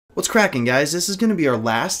What's cracking, guys? This is going to be our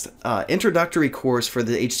last introductory course for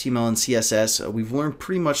the HTML and CSS. We've learned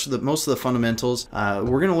pretty much most of the fundamentals.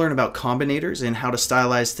 We're going to learn about combinators and how to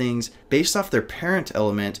stylize things based off their parent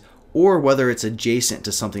element or whether it's adjacent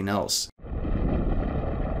to something else.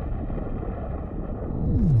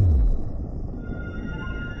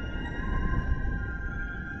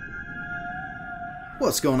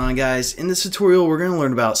 What's going on, guys? In this tutorial we're going to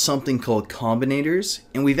learn about something called combinators,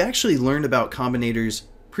 and we've actually learned about combinators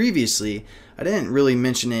previously. I didn't really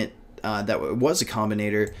mention it that it was a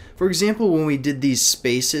combinator. For example, when we did these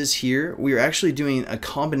spaces here, we were actually doing a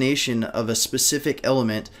combination of a specific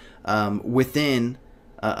element within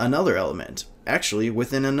another element. Actually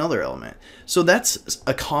within another element. So that's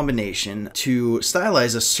a combination to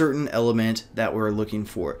stylize a certain element that we're looking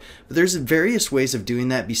for. But there's various ways of doing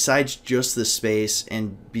that besides just the space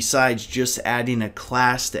and besides just adding a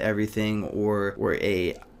class to everything or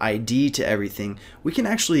a ID to everything. We can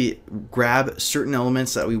actually grab certain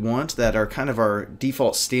elements that we want that are kind of our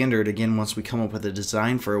default standard, again, once we come up with a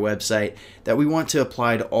design for a website, that we want to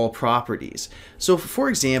apply to all properties. So for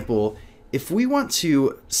example, if we want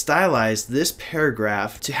to stylize this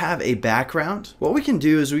paragraph to have a background, what we can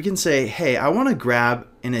do is we can say, hey, I want to grab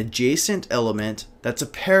an adjacent element that's a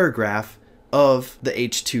paragraph of the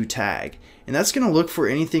H2 tag. And that's going to look for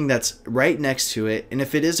anything that's right next to it. And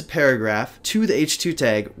if it is a paragraph to the H2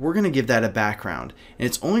 tag, we're going to give that a background. And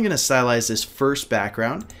it's only going to stylize this first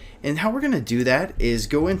background. And how we're going to do that is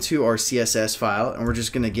go into our CSS file, and we're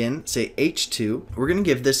just going to, again, say H2. We're going to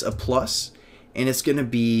give this a plus, and it's going to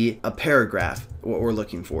be a paragraph, what we're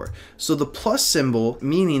looking for. So the plus symbol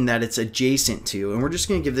meaning that it's adjacent to, and we're just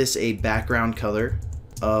going to give this a background color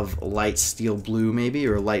of light steel blue maybe,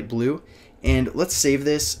 or light blue. And let's save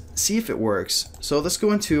this, see if it works. So let's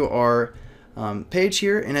go into our page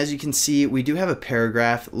here, and as you can see, we do have a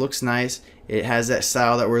paragraph. It looks nice. It has that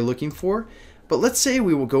style that we're looking for. But let's say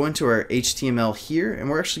we will go into our HTML here, and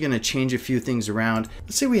we're actually going to change a few things around.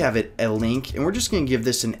 Let's say we have a link, and we're just going to give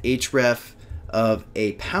this an href of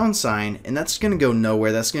a pound sign, and that's going to go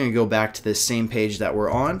nowhere. That's going to go back to this same page that we're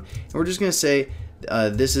on, and we're just going to say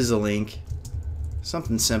this is a link,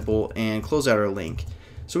 something simple, and close out our link.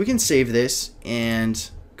 So we can save this and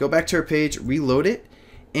go back to our page, reload it,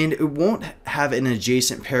 and it won't have an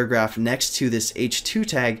adjacent paragraph next to this H2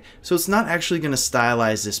 tag, so it's not actually going to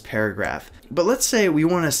stylize this paragraph. But let's say we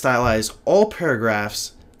want to stylize all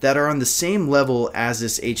paragraphs that are on the same level as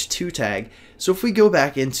this H2 tag. So if we go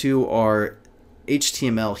back into our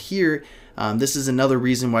HTML here, this is another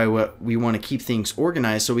reason why we want to keep things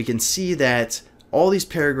organized, so we can see that all these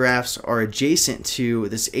paragraphs are adjacent to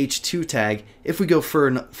this H2 tag. If we go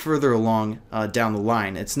further along down the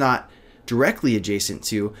line, it's not directly adjacent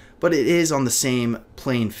to, but it is on the same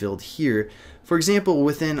playing field here. For example,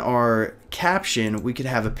 within our caption, we could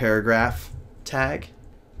have a paragraph tag,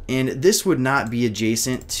 and this would not be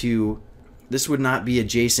adjacent to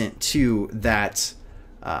that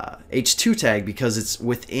H2 tag because it's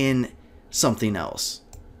within something else.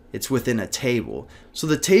 It's within a table. So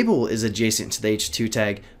the table is adjacent to the H2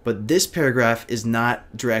 tag, but this paragraph is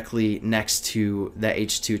not directly next to that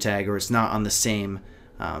H2 tag, or it's not on the same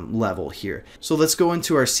level here. So let's go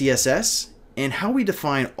into our CSS and how we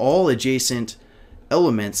define all adjacent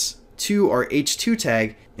elements to our H2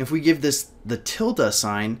 tag. If we give this the tilde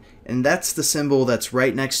sign, and that's the symbol that's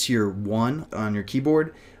right next to your 1 on your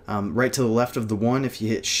keyboard, right to the left of the 1, if you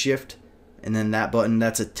hit shift and then that button,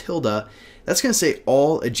 that's a tilde. That's going to say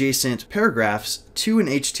all adjacent paragraphs to an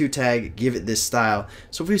H2 tag, give it this style.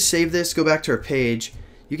 So if we save this, go back to our page,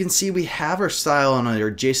 you can see we have our style on our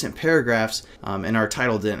adjacent paragraphs, and our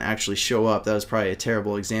title didn't actually show up. That was probably a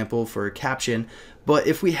terrible example for a caption. But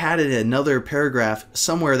if we had another paragraph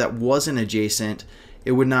somewhere that wasn't adjacent,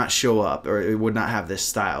 it would not show up, or it would not have this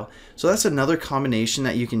style. So that's another combination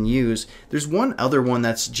that you can use. There's one other one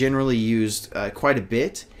that's generally used quite a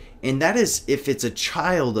bit, and that is if it's a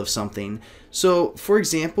child of something. So for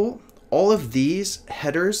example, all of these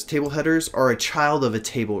headers, table headers, are a child of a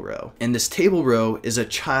table row, and this table row is a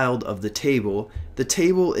child of the table. The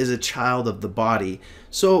table is a child of the body.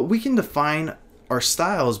 So we can define our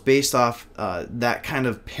styles based off that kind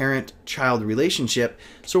of parent-child relationship.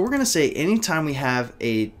 So we're going to say anytime we have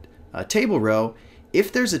a table row,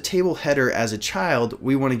 if there's a table header as a child,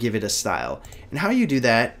 we want to give it a style. And how you do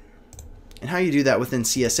that within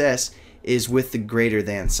CSS is with the greater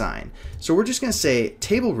than sign. So we're just going to say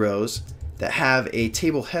table rows that have a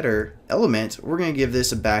table header element, we're going to give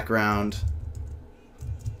this a background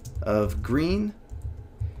of green.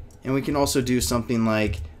 And we can also do something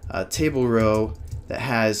like a table row that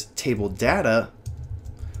has table data.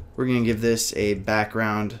 We're going to give this a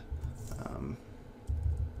background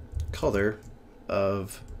color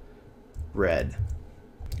of red,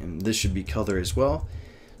 and this should be color as well.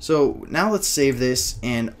 So now let's save this,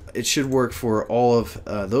 and it should work for all of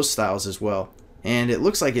those styles as well. And it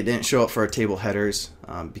looks like it didn't show up for our table headers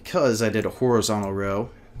because I did a horizontal row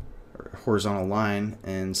or horizontal line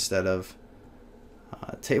instead of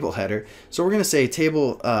table header. So we're going to say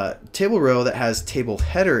table row that has table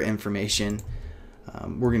header information.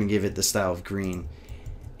 We're going to give it the style of green.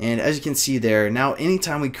 And as you can see there, now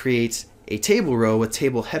anytime we create a table row with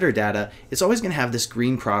table header data, it's always going to have this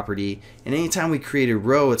green property, and anytime we create a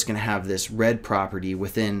row, it's going to have this red property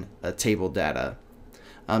within a table data.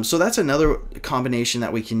 So that's another combination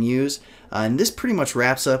that we can use, and this pretty much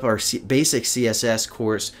wraps up our basic CSS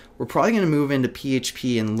course. We're probably going to move into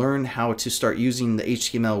PHP and learn how to start using the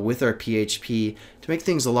HTML with our PHP to make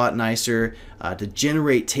things a lot nicer, to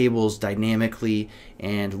generate tables dynamically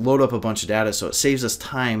and load up a bunch of data, so it saves us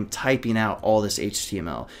time typing out all this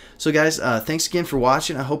HTML. So guys, thanks again for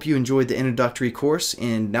watching. I hope you enjoyed the introductory course,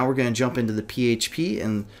 and now we're going to jump into the PHP,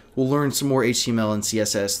 and we'll learn some more HTML and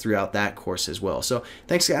CSS throughout that course as well. So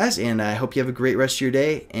thanks guys, and I hope you have a great rest of your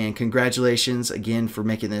day, and congratulations again for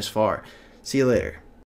making this far. See you later.